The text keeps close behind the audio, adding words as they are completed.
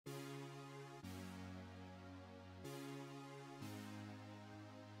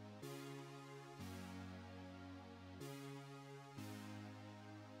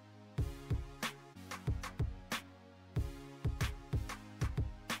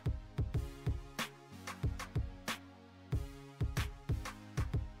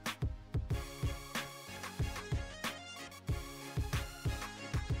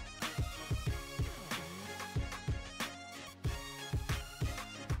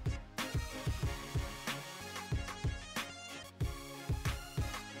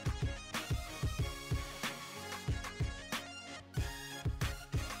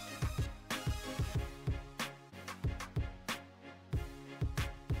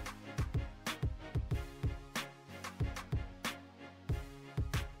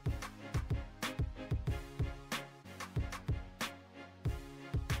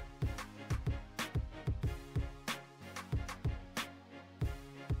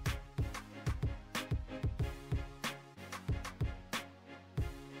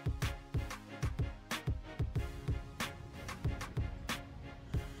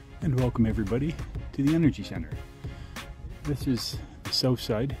And welcome everybody to the Energy Center. This is the south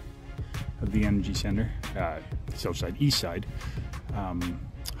side of the Energy Center, south side, east side.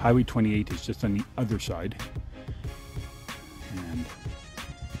 Highway 28 is just on the other side, and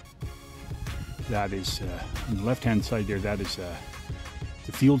that is on the left hand side there, that is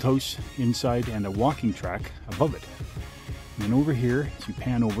the field house inside and a walking track above it. And then over here, as you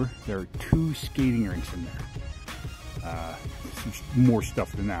pan over, there are two skating rinks in there. There's more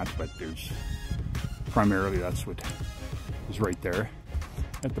stuff than that, but there's primarily, that's what is right there.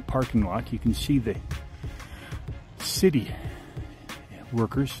 At the parking lot, you can see the city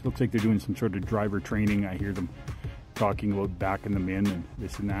workers. Looks like they're doing some sort of driver training. I hear them talking about backing them in and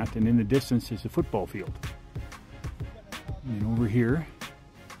this and that. And in the distance is a football field. And over here,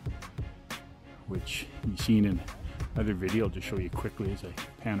 which you've seen in another video, I'll just show you quickly as I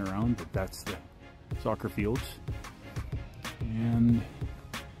pan around, but that's the soccer fields. And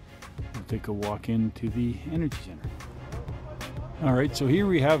we'll take a walk into the Energy Center. All right, so here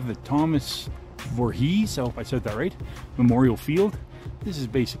we have the Thomas Voorhees, I hope I said that right, Memorial Field. This is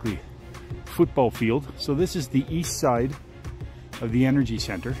basically football field. So this is the east side of the Energy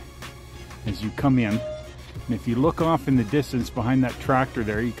Center as you come in. And if you look off in the distance behind that tractor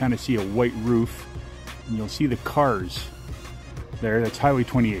there, you kind of see a white roof. And you'll see the cars there. That's Highway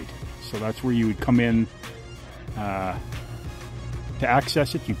 28. So that's where you would come in to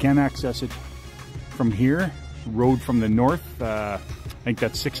access it. You can access it from here, road from the north. I think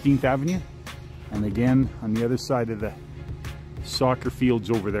that's 16th Avenue. And again, on the other side of the soccer fields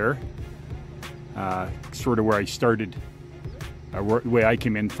over there, sort of where I started, the way I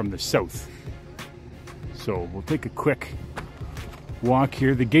came in from the south. So we'll take a quick walk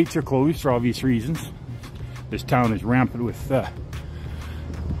here. The gates are closed for obvious reasons. This town is rampant with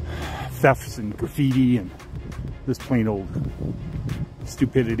thefts and graffiti and this plain old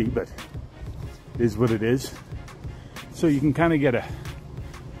stupidity, but it is what it is. So you can kind of get a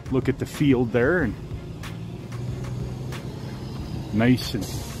look at the field there, and nice, and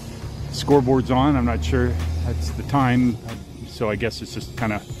scoreboard's on. I'm not sure that's the time, so I guess it's just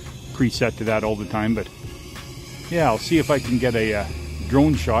kind of preset to that all the time. But yeah, I'll see if I can get a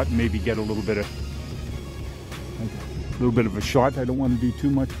drone shot, maybe get a little bit of a shot. I don't want to do too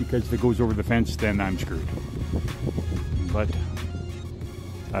much because if it goes over the fence, then I'm screwed. But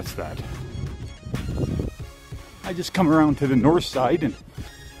that's that. I just come around to the north side, and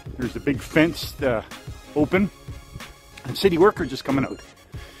there's a big fence open, and city worker just coming out,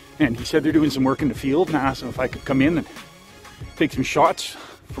 and he said they're doing some work in the field, and I asked him if I could come in and take some shots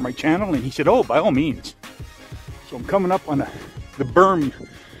for my channel, and he said, oh, by all means. So I'm coming up on the berm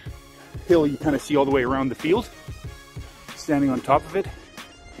hill you kind of see all the way around the field, standing on top of it.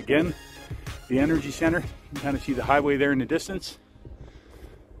 Again, the Energy Center. You can kind of see the highway there in the distance.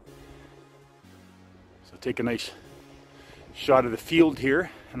 So take a nice shot of the field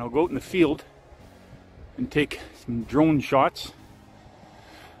here, and I'll go out in the field and take some drone shots.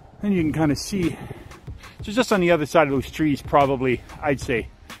 And you can kind of see, so just on the other side of those trees, probably I'd say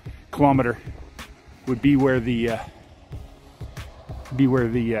kilometer would be where the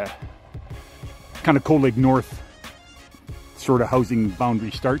kind of Cold Lake North sort of housing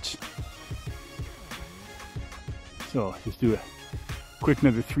boundary starts. So just do a quick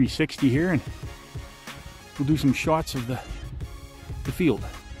another 360 here, and we'll do some shots of the field.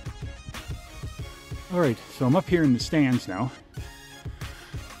 All right, so I'm up here in the stands now,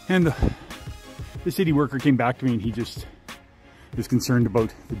 and the city worker came back to me, and he just was concerned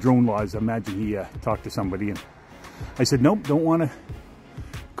about the drone laws. I imagine he talked to somebody, and I said, nope, don't want to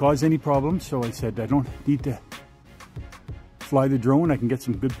cause any problems. So I said, I don't need to fly the drone. I can get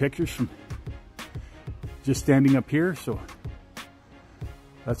some good pictures from just standing up here. So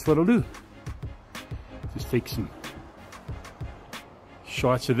that's what I'll do. Just take some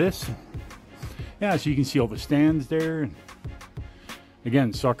shots of this. Yeah, so you can see all the stands there, and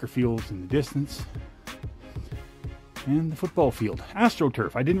again, soccer fields in the distance, and the football field.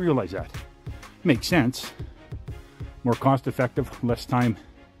 AstroTurf, I didn't realize that. Makes sense. More cost effective, less time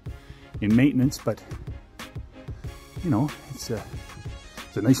in maintenance, but you know, it's a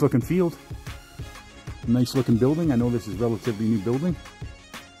nice looking field, a nice looking building. I know this is a relatively new building,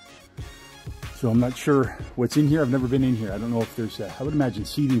 so I'm not sure what's in here. I've never been in here. I don't know if there's I would imagine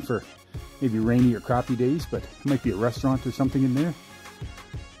seating for maybe rainy or crappy days, but it might be a restaurant or something in there.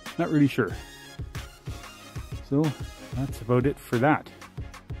 Not really sure. So that's about it for that.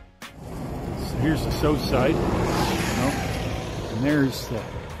 So here's the south side, and there's the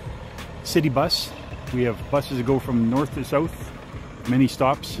city bus. We have buses that go from north to south, many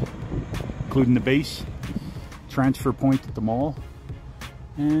stops, including the base, transfer point at the mall,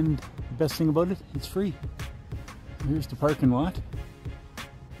 And the best thing about it, it's free. Here's the parking lot.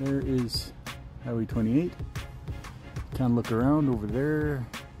 There is Highway 28. Kind of look around over there.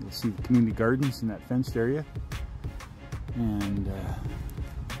 You'll see the community gardens in that fenced area. And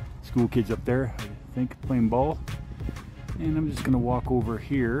school kids up there, I think, playing ball. And I'm just going to walk over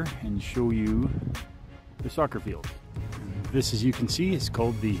here and show you the soccer field. And this, as you can see, is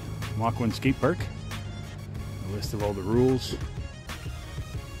called the Mach1 Skate Park. A list of all the rules.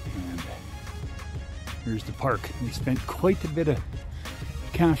 And here's the park. We spent quite a bit of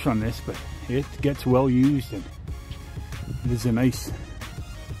cash on this, but it gets well used, and it is a nice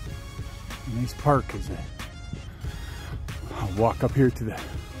park. As I'll walk up here to the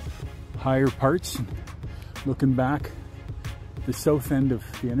higher parts, and looking back the south end of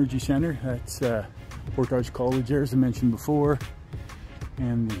the Energy Center. That's Portage College there, as I mentioned before,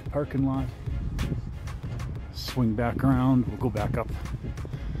 and the parking lot. Swing back around, we'll go back up.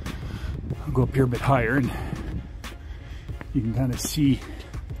 I'll go up here a bit higher, and you can kind of see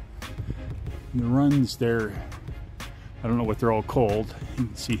the runs there. I don't know what they're all called. You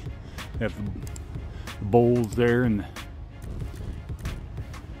can see they have the bowls there, and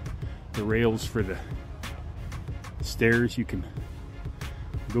the rails for the stairs you can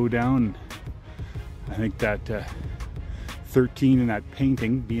go down. I think that 13 in that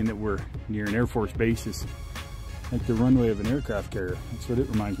painting, being that we're near an Air Force base, is like the runway of an aircraft carrier. That's what it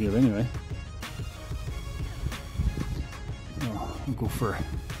reminds me of anyway. So I'll go for a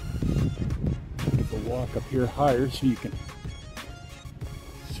walk up here higher so you can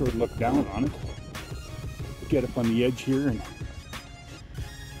sort of look down on it. Get up on the edge here, and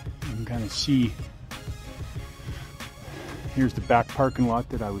you can kind of see. Here's the back parking lot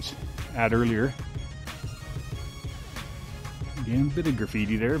that I was at earlier. Again, a bit of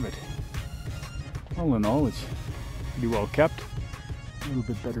graffiti there, but all in all, it's pretty well kept. A little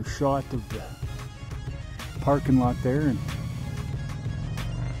bit better shot of the parking lot there, and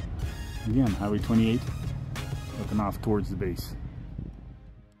again, Highway 28 looking off towards the base.